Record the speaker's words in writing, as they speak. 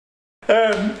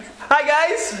Hi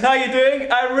guys, how you doing?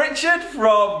 I'm Richard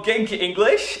from Genki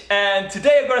English, and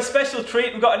today I've got a special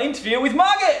treat. We've got an interview with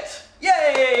Margaret.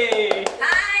 Yay!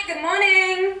 Hi, good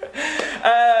morning.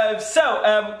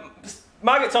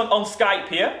 Margaret's on Skype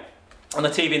here, on the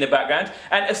TV in the background,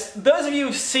 and as those of you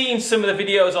who've seen some of the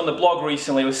videos on the blog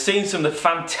recently, we've seen some of the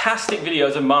fantastic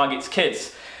videos of Margaret's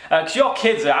kids. Because your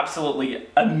kids are absolutely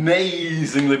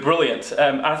amazingly brilliant,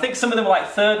 and I think some of them were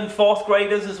like 3rd and 4th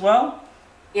graders as well.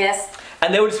 Yes.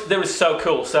 And they were so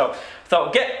cool. So I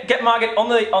thought, get Margaret on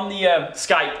the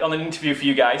Skype on an interview for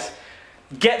you guys.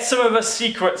 Get some of her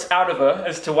secrets out of her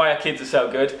as to why her kids are so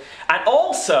good, and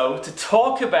also to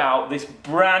talk about this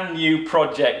brand new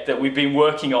project that we've been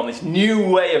working on, this new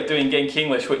way of doing Genki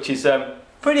English, which is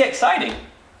pretty exciting.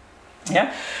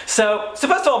 Yeah. So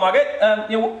first of all,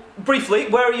 Margaret, briefly,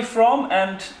 where are you from,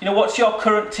 and what's your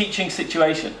current teaching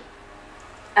situation?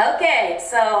 Okay,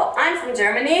 so I'm from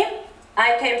Germany.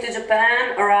 I came to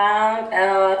Japan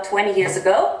around 20 years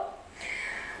ago,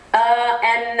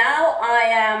 and now I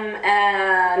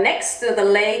am next to the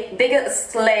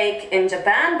biggest lake in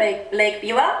Japan, Lake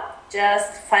Biwa.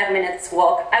 Just 5 minutes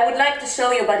walk. I would like to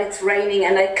show you, but it's raining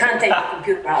and I can't take the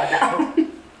computer out now.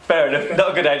 Fair enough.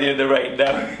 Not a good idea in the rain,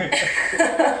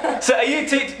 no. So are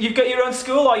you've got your own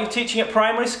school, or are you teaching at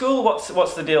primary school?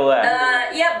 What's the deal there?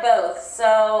 Yeah, both.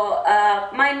 So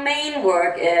my main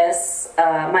work is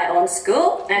my own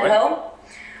school at home.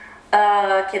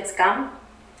 Kids come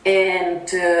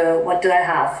into, what do I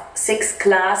have? 6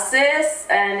 classes,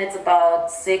 and it's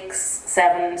about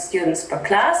 6-7 students per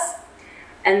class.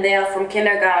 And they are from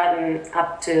kindergarten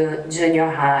up to junior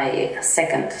high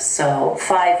 2nd, so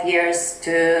 5 years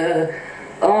to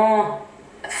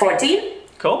 14.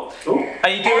 Cool.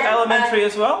 And you do elementary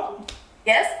as well?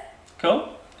 Yes. Cool.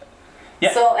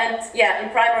 Yeah. So, in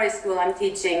primary school I'm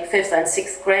teaching 5th and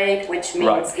 6th grade, which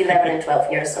means 11 and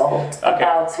 12 years old,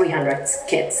 about 300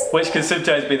 kids. Which can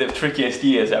sometimes be the trickiest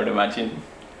years, I would imagine.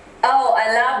 Oh,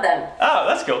 I love them. Oh,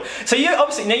 that's cool. So you're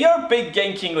a big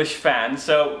Genki English fan.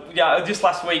 So yeah, just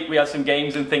last week we had some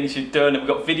games and things you've done, and we've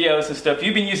got videos and stuff.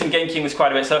 You've been using Genki English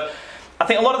quite a bit. So I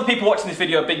think a lot of the people watching this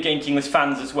video are big Genki English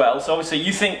fans as well. So obviously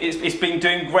you think it's been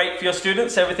doing great for your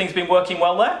students. Everything's been working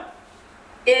well there.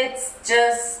 It's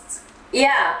just,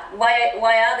 yeah. Why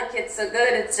are the kids so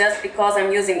good? It's just because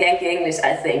I'm using Genki English,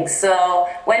 I think. So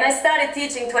when I started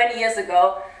teaching 20 years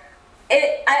ago,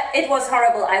 it was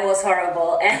horrible, I was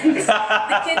horrible, and the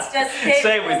kids just came.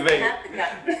 Same with me.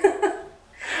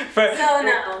 So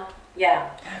now,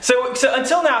 yeah. So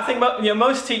until now, I think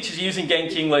most teachers are using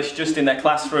Genki English just in their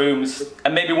classrooms,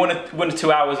 and maybe one or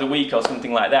 2 hours a week or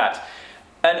something like that.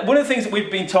 And one of the things that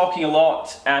we've been talking a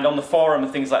lot, and on the forum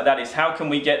and things like that, is how can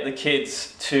we get the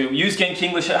kids to use Genki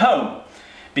English at home?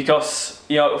 Because,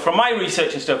 from my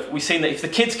research and stuff, we've seen that if the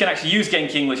kids can actually use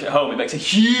Genki English at home, it makes a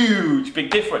huge, big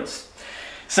difference.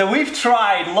 So we've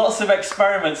tried lots of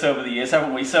experiments over the years,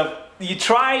 haven't we? So you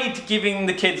tried giving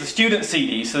the kids a student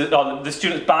CD, so that, the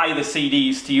students buy the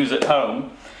CDs to use at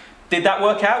home. Did that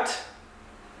work out?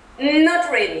 Not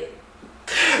really.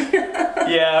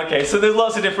 Yeah, okay, so there's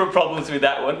lots of different problems with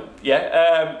that one.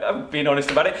 Yeah, I'm being honest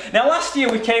about it. Now last year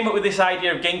we came up with this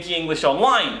idea of Genki English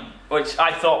Online, which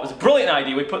I thought was a brilliant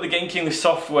idea. We put the Genki English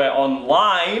software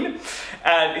online,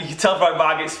 and you can tell by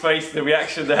Margaret's face the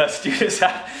reaction that her students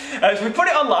had. As we put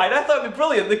it online, I thought it would be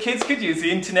brilliant. The kids could use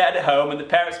the internet at home, and the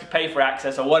parents could pay for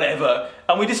access or whatever.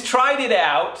 And we just tried it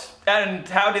out, and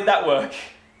how did that work?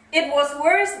 It was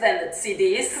worse than the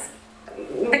CDs.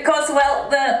 Because,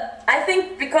 I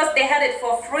think because they had it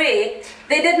for free,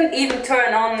 they didn't even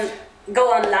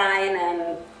go online,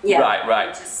 and yeah.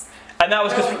 Right. And that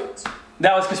was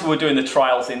because we were doing the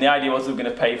trial thing. The idea was we were going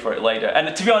to pay for it later.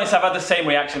 And to be honest, I've had the same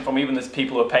reaction from even the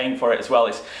people who are paying for it as well.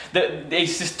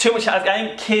 It's just too much. I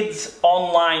think kids,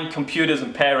 online, computers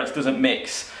and parents doesn't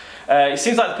mix. It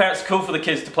seems like the parents are cool for the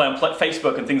kids to play on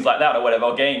Facebook and things like that, or whatever,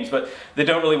 or games, but they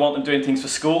don't really want them doing things for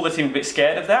school. They seem a bit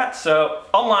scared of that. So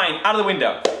online, out of the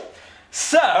window.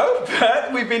 So,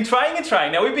 but we've been trying and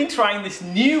trying. Now we've been trying this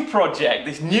new project,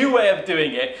 this new way of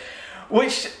doing it,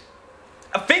 which,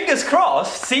 fingers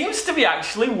crossed, seems to be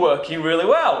actually working really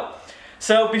well.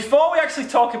 So before we actually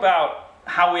talk about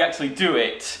how we actually do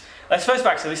it, let's first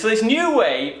actually, so this new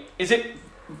way,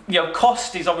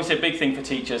 cost is obviously a big thing for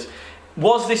teachers.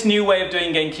 Was this new way of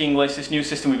doing Genki English, this new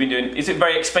system we've been doing, is it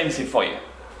very expensive for you?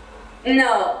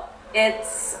 No,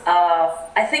 it's,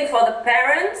 I think for the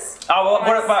parents. Oh,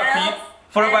 what about for you?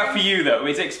 What about for you though?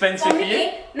 Is it expensive for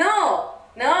you? No.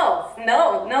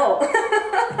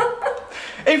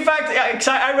 In fact,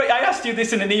 I asked you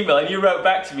this in an email and you wrote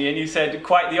back to me and you said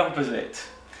quite the opposite. So,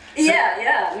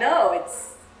 yeah, no,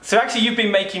 it's So actually, you've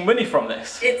been making money from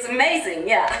this. It's amazing,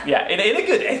 yeah. Yeah, in a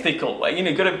good ethical way. You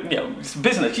know, it's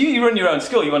business. You run your own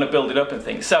school. You want to build it up and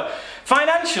things. So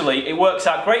financially, it works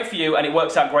out great for you, and it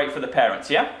works out great for the parents.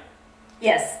 Yeah.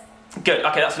 Yes. Good.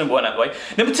 Okay, that's number one out of the way.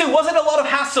 Number two, was it a lot of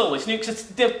hassle? It's new because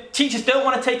the teachers don't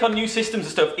want to take on new systems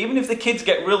and stuff, even if the kids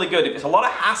get really good. If it's a lot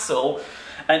of hassle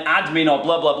and admin or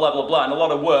blah blah blah blah blah and a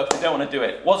lot of work, they don't want to do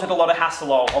it. Was it a lot of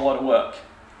hassle or a lot of work?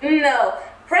 No,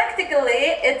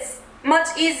 practically it's much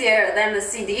easier than the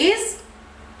CDs.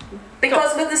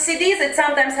 Because with the CDs it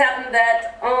sometimes happened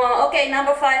that, okay,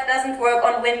 number 5 doesn't work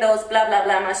on Windows blah blah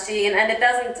blah machine and it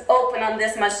doesn't open on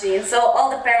this machine. So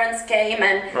all the parents came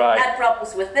and had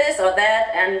problems with this or that,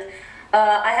 and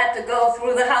I had to go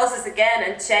through the houses again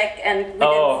and check, and we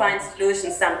didn't find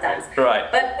solutions sometimes. Right.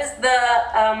 But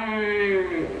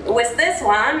with this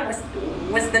one,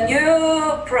 with the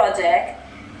new project,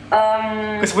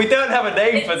 because we don't have a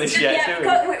name for this yet, do we?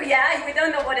 We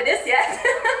don't know what it is yet.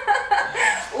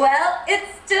 Well,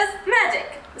 it's just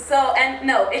magic. So, and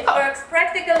no, it works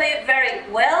practically very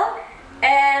well.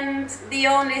 And the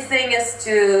only thing is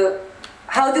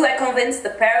how do I convince the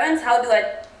parents? How do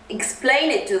I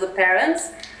explain it to the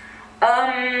parents? But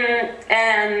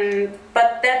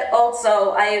that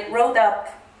also, I wrote up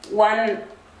one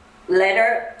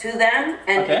letter to them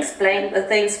and explained the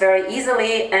things very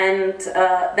easily, and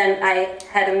then I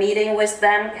had a meeting with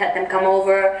them, had them come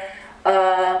over,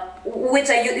 which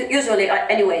I usually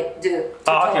anyway do to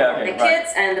talk about the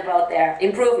kids and about their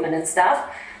improvement and stuff.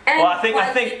 And well,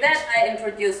 I think that I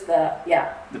introduced the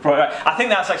program. I think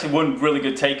that's actually one really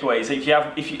good takeaway. Is if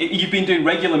you've been doing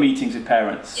regular meetings with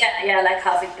parents. Yeah, like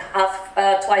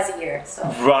twice a year. So.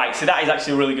 Right. So that is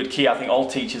actually a really good key. I think all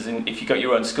teachers, and if you've got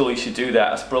your own school, you should do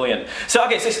that. That's brilliant. So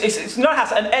okay, so it's not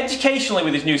hassle. And educationally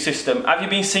with this new system, have you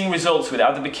been seeing results with it?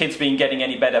 Have the kids been getting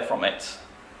any better from it?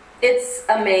 It's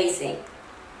amazing.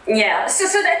 Yeah. So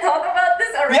should I talk about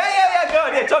this already? Yeah. Go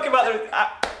on. Yeah, talk about the.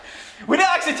 We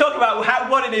don't actually talk about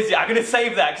what it is yet. I'm going to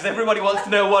save that because everybody wants to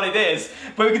know what it is.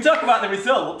 But we can talk about the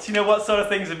results, you know, what sort of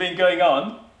things have been going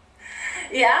on.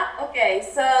 Yeah, okay.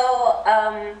 So,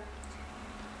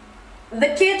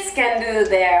 the kids can do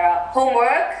their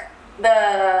homework,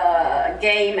 the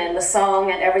game and the song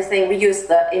and everything we use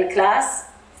in class.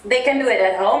 They can do it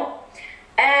at home.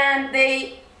 And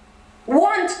they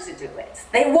want to do it.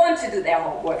 They want to do their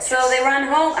homework. So they run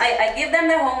home, I give them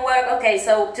their homework. Okay,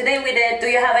 so today we did, do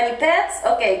you have any pets?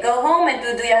 Okay, go home and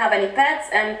do you have any pets?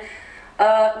 And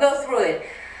go through it.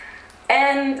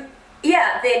 And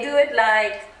yeah, they do it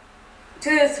like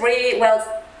 2, 3, well,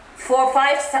 4,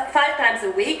 5 times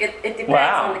a week. It depends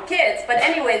on the kids. But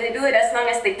anyway, they do it as long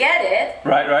as they get it.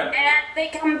 Right. And they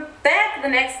come back the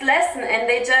next lesson and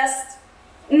they just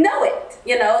know it,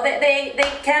 you know, they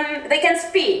can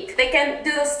speak, they can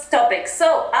do those topics.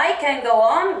 So I can go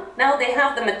on, now they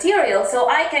have the material, so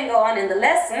I can go on in the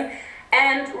lesson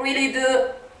and really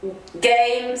do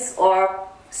games or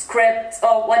scripts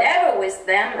or whatever with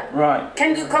them. Right.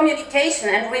 Can do communication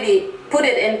and really put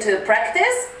it into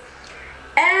practice.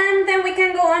 And then we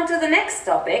can go on to the next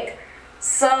topic.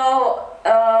 So,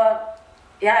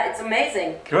 yeah, it's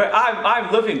amazing. Correct.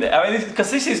 I'm loving it. I mean, because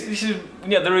this is you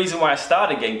know, the reason why I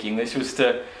started Genki. This was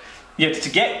to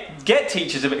get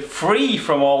teachers a bit free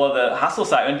from all of the hassle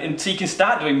side, and so you can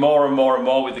start doing more and more and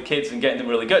more with the kids and getting them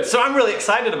really good. So I'm really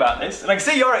excited about this, and I can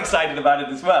see you're excited about it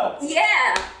as well.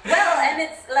 Yeah. Well, and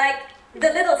it's like the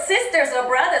little sisters or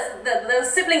brothers, the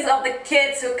siblings of the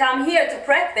kids who come here to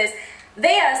practice,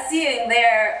 they are seeing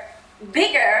their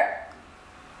bigger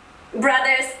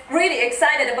brothers really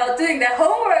excited about doing their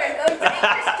homework and going to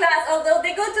English class, although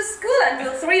they go to school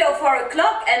until 3 or 4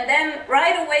 o'clock, and then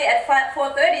right away at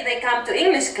 4:30 they come to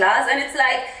English class, and it's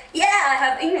like, yeah, I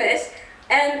have English.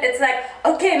 And it's like,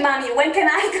 okay, mommy, when can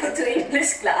I go to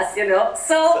English class, you know?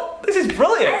 So this is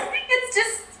brilliant. I think it's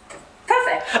just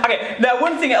perfect. Okay, now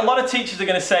one thing a lot of teachers are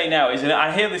going to say now is, and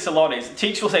I hear this a lot, is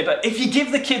teachers will say, but if you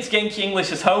give the kids Genki English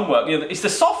as homework, you know, it's the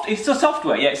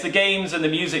software, yeah, it's the games and the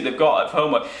music they've got of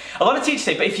homework. A lot of teachers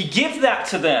say, but if you give that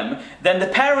to them, then the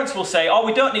parents will say, oh,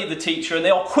 we don't need the teacher, and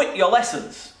they'll quit your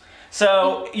lessons.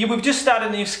 So we've just started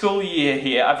a new school year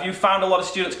here. Have you found a lot of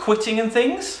students quitting and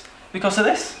things because of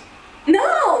this? No,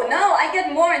 I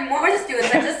get more and more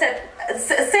students. I just said,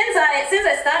 since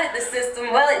I started the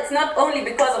system, well, it's not only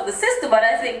because of the system, but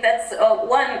I think that's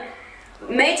one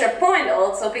major point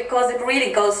also, because it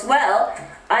really goes well.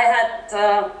 I had,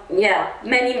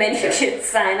 many kids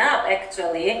sign up,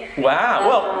 actually.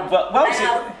 Wow,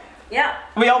 well, yeah.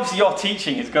 I mean, obviously your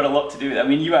teaching has got a lot to do with it. I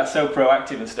mean, you are so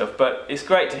proactive and stuff, but it's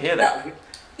great to hear that.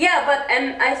 Yeah,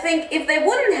 and I think if they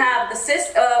wouldn't have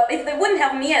if they wouldn't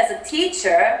have me as a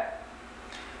teacher,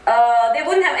 they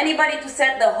wouldn't have anybody to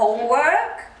set the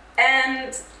homework,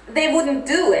 and they wouldn't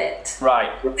do it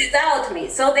without me.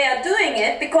 So they are doing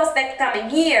it because they're coming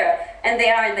here and they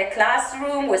are in the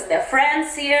classroom with their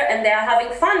friends here and they are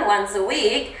having fun once a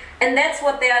week, and that's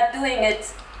what they are doing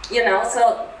it, you know,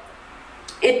 so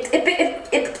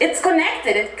it's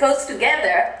connected, it goes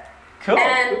together. Cool.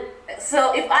 And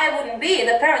so if I wouldn't be,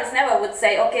 the parents never would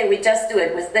say, okay, we just do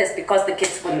it with this, because the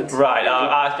kids wouldn't. Right,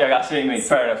 I see what you mean,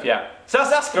 fair enough, yeah. So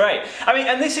that's great. I mean,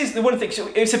 and this is the one thing, so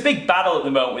it's a big battle at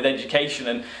the moment with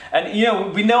education, and you know,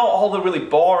 we know all the really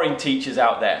boring teachers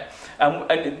out there.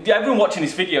 And everyone watching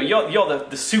this video, you're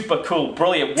the super cool,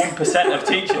 brilliant 1% of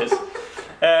teachers.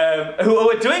 Who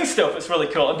are doing stuff that's really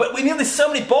cool. But we know there's so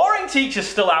many boring teachers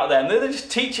still out there, and they're just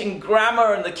teaching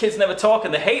grammar and the kids never talk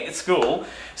and they hate the school.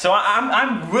 So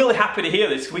I'm really happy to hear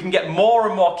this. We can get more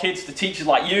and more kids to teachers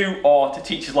like you, or to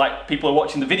teachers like people who are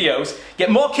watching the videos. Get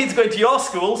more kids going to your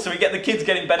school, so we get the kids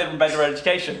getting better and better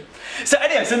education. So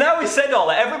anyway, so now we've said all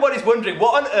that, everybody's wondering,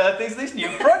 what on earth is this new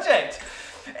project?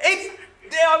 It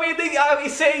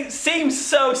seems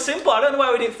so simple. I don't know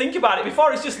why we didn't think about it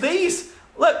before. It's just these.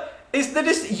 Look. They're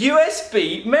just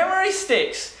USB memory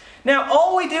sticks. Now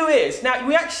all we do is,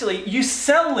 you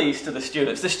sell these to the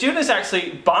students. The students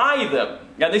actually buy them.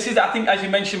 Now this is, I think, as you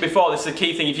mentioned before, this is a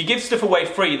key thing. If you give stuff away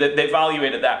free, they value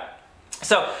it at that.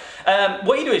 So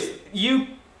what you do is,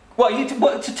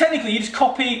 technically you just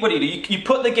copy, what do? You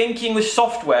put the Genki English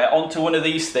software onto one of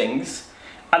these things,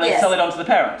 and then sell it on to the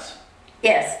parents.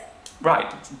 Yes.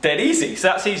 Right, dead easy, so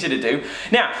that's easy to do.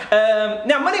 Now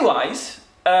money-wise,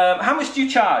 how much do you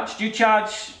charge?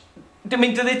 Do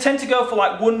they tend to go for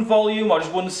like one volume or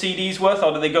just one CD's worth,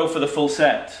 or do they go for the full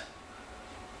set?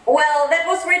 Well, that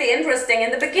was really interesting.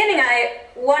 In the beginning, I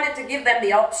wanted to give them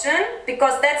the option,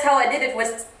 because that's how I did it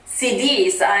with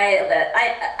CDs.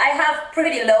 I have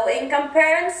pretty low income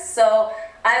parents, so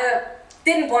I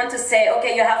didn't want to say,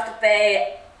 okay, you have to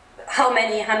pay how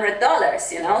many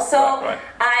 $100, you know? So right.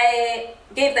 I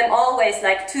gave them always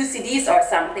like 2 CDs or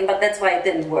something, but that's why it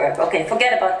didn't work. Okay,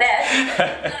 forget about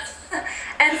that.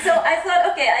 And so I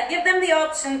thought, okay, I give them the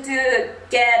option to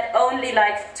get only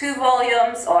like 2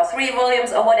 volumes or 3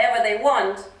 volumes or whatever they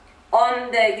want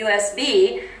on the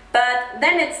USB, but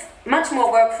then it's much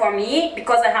more work for me,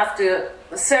 because I have to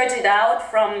search it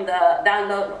out from the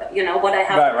download, you know, what I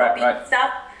have right.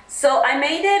 stuff. So I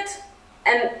made it,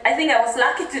 and I think I was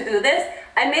lucky to do this,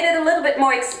 I made it a little bit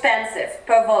more expensive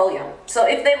per volume. So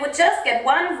if they would just get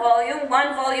one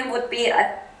volume would be,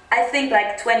 I think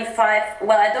like 25,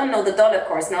 well, I don't know the dollar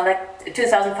course now, like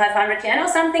 2,500 yen or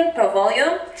something per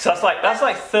volume. So that's like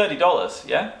 $30,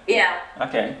 yeah? Yeah.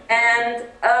 Okay. And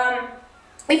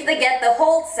if they get the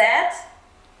whole set,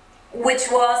 which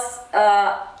was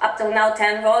up till now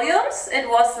 10 volumes, it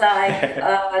was like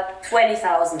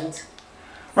 20,000.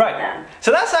 Right. Yeah.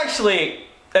 So that's actually,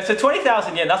 so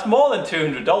 20,000 yen, that's more than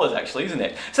 $200 actually, isn't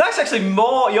it? So that's actually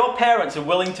more, your parents are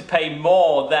willing to pay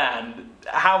more than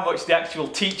how much the actual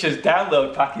teacher's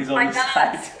download pack is on the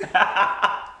site.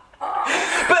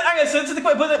 But hang on, so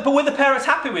but were the parents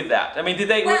happy with that? I mean, did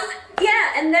they? Well,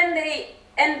 yeah, and then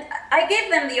I gave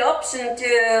them the option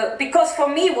to, because for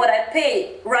me what I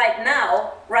pay right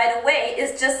now, right away,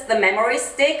 is just the memory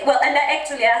stick. Well, and I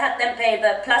had them pay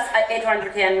the plus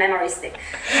 800 yen memory stick.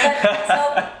 But,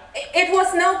 so it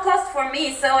was no cost for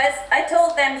me. So as I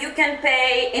told them, you can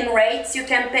pay in rates, you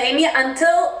can pay me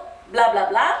until blah blah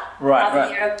blah, half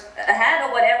a year ahead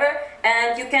or whatever,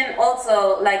 and you can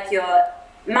also, like, your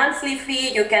monthly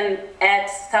fee, you can add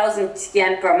 1,000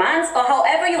 yen per month, or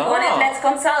however you want it. Let's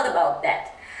consult about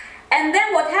that. And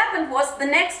then what happened was, the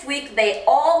next week they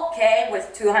all came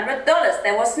with $200.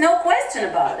 There was no question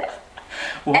about it.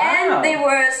 Wow. And they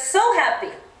were so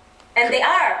happy, and they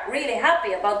are really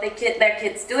happy about their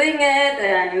kids doing it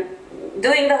and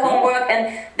doing the homework,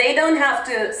 and they don't have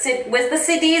to sit with the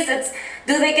CDs. It's,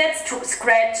 do they get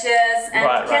scratches,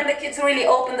 and can the kids really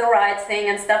open the right thing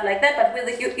and stuff like that. But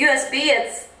with the USB,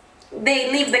 it's,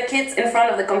 they leave the kids in front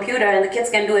of the computer and the kids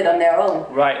can do it on their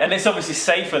own. Right, and it's obviously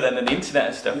safer than the internet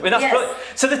and stuff. I mean, that's brilliant.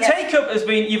 So the take-up has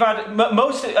been, you've had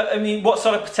most, I mean, what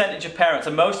sort of percentage of parents?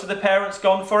 Are most of the parents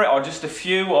gone for it, or just a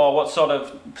few, or what sort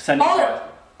of percentage?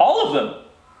 All of them?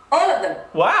 All of them.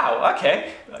 Wow,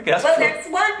 okay. Well, there's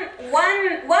one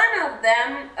of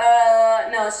them,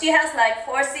 no, she has like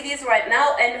 4 CDs right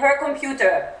now, and her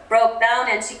computer broke down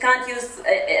and she can't use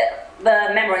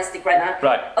the memory stick right now.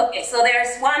 Right. Okay, so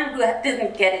there's one who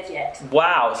didn't get it yet.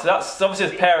 Wow, so that's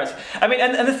obviously the parents. I mean,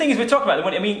 and the thing is, we're talking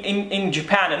about, I mean, in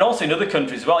Japan and also in other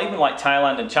countries as well, even like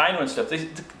Thailand and China and stuff,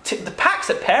 the packs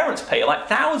that parents pay are like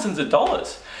thousands of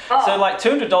dollars. Oh. So like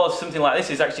 $200 something like this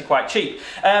is actually quite cheap.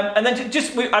 And then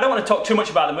I don't want to talk too much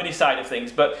about the money side of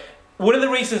things, but one of the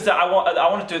reasons that I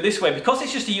want to do it this way, because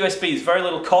it's just a USB, there's very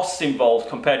little costs involved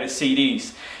compared with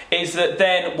CDs, is that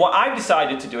then what I've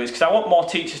decided to do is, because I want more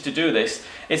teachers to do this,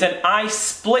 is then I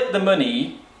split the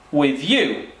money with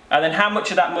you. And then how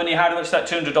much of that money, how much of that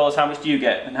 $200, how much do you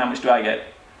get and how much do I get?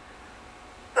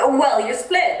 Well, you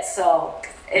split, so...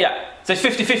 Yeah, so it's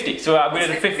 50-50, so we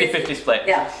did a 50-50 split.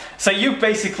 Yeah. So you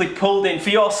basically pulled in, for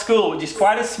your school, which is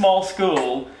quite a small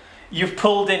school, you've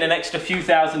pulled in an extra few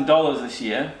 $1,000s this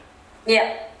year.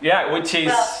 Yeah. Yeah, which is...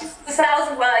 Well,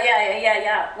 2,000, well,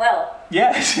 yeah, well...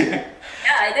 Yes. Yeah,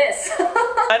 it is.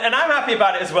 and I'm happy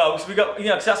about it as well, because we got,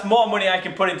 because that's more money I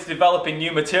can put into developing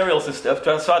new materials and stuff,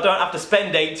 so I don't have to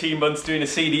spend 18 months doing a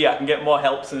CD. I can get more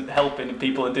helping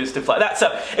people and do stuff like that.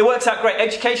 So it works out great.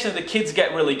 Education of the kids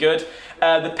get really good.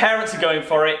 The parents are going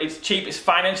for it. It's cheap. It's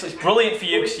financial. It's brilliant for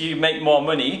you because you make more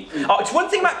money. Oh, it's one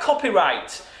thing about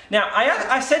copyright. Now,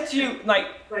 I said to you, like,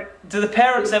 do the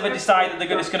parents ever decide that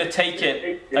they're just going to take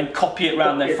it and copy it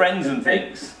around their friends and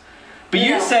things? But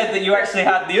you said that you actually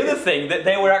had the other thing, that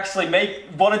they were actually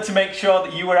wanted to make sure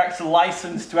that you were actually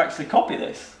licensed to actually copy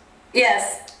this.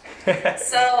 Yes.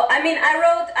 So I mean, I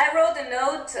wrote a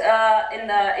note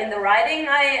in the writing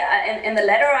in the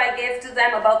letter I gave to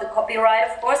them about the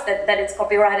copyright, of course, that it's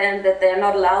copyrighted and that they're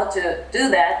not allowed to do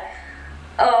that.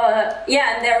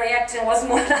 Yeah, and their reaction was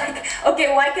more like,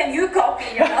 okay, why can you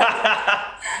copy? You know?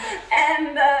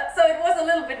 And so it was a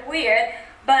little bit weird,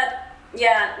 but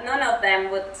yeah, none of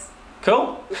them would.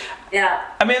 Cool. Yeah.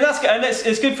 I mean, that's good, and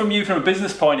it's good from you from a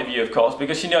business point of view, of course,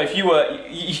 because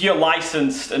if you're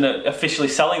licensed and officially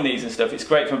selling these and stuff, it's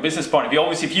great from a business point of view.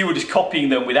 Obviously, if you were just copying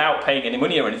them without paying any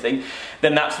money or anything,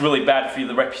 then that's really bad for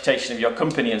the reputation of your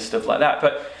company and stuff like that.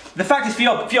 But the fact is, for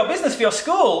your business, for your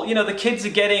school, the kids are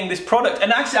getting this product,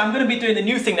 and actually, I'm going to be doing the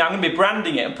new thing now. I'm going to be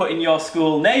branding it and putting your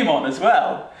school name on as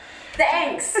well.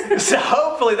 Thanks. So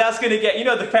hopefully that's going to get,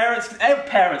 the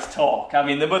parents talk. I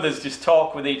mean, the mothers just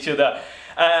talk with each other.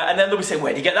 And then they'll be saying,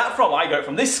 where do you get that from? I got it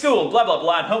from this school, blah, blah,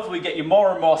 blah. And hopefully we get you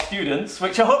more and more students,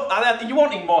 which I hope, you're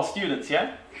wanting more students,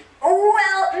 yeah?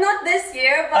 Well, not this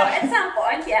year, but at some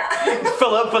point, yeah.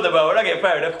 Fill up for the moment, okay,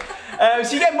 fair enough.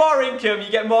 So you get more income,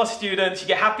 you get more students, you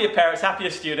get happier parents, happier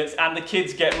students, and the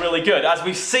kids get really good. As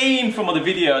we've seen from other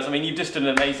videos, I mean, you've just done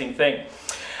an amazing thing.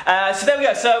 So there we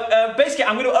go. So basically,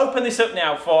 I'm going to open this up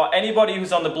now for anybody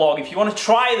who's on the blog. If you want to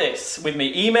try this with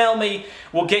me, email me.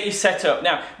 We'll get you set up.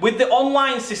 Now, with the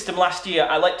online system last year,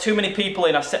 I let too many people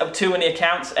in. I set up too many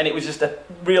accounts, and it was just a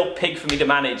real pig for me to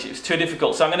manage. It was too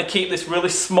difficult. So I'm going to keep this really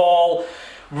small,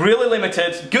 really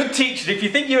limited. Good teachers. If you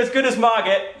think you're as good as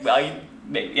Margaret, well,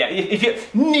 yeah, if you're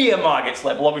near Margaret's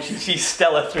level, obviously she's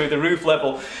stellar through the roof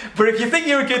level. But if you think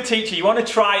you're a good teacher, you want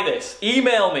to try this,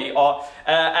 email me,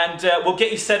 and we'll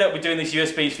get you set up with doing these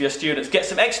USBs for your students. Get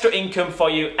some extra income for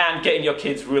you and getting your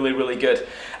kids really, really good.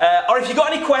 Or if you've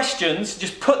got any questions,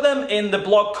 just put them in the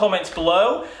blog comments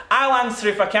below. I'll answer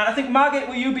if I can. I think, Margaret,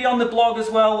 will you be on the blog as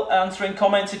well, answering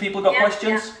comments if people have got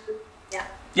questions? Yeah.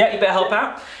 Yeah, you better help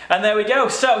out. And there we go.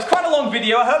 So it's quite a long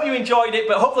video. I hope you enjoyed it,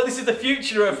 but hopefully this is the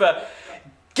future of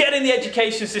getting the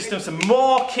education system so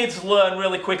more kids learn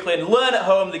really quickly and learn at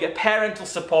home. They get parental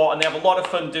support and they have a lot of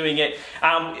fun doing it.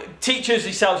 Teachers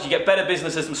yourselves, you get better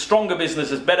businesses and stronger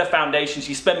businesses, better foundations.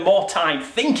 You spend more time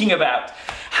thinking about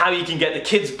how you can get the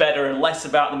kids better and less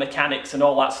about the mechanics and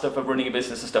all that stuff of running a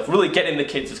business and stuff. Really getting the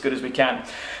kids as good as we can.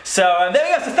 So there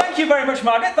we go. So thank you very much,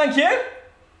 Margaret. Thank you.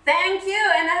 Thank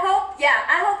you, and I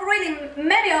hope really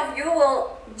many of you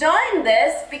will join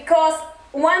this, because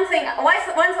one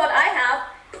thought I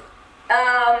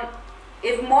have,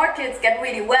 if more kids get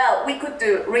really well, we could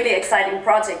do really exciting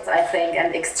projects, I think,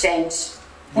 and exchange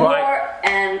more,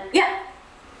 and yeah.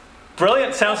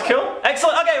 Brilliant, sounds cool.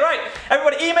 Excellent, okay, right.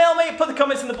 Everybody email me, put the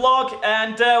comments in the blog,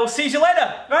 and we'll see you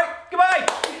later. Right, goodbye.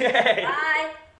 Bye.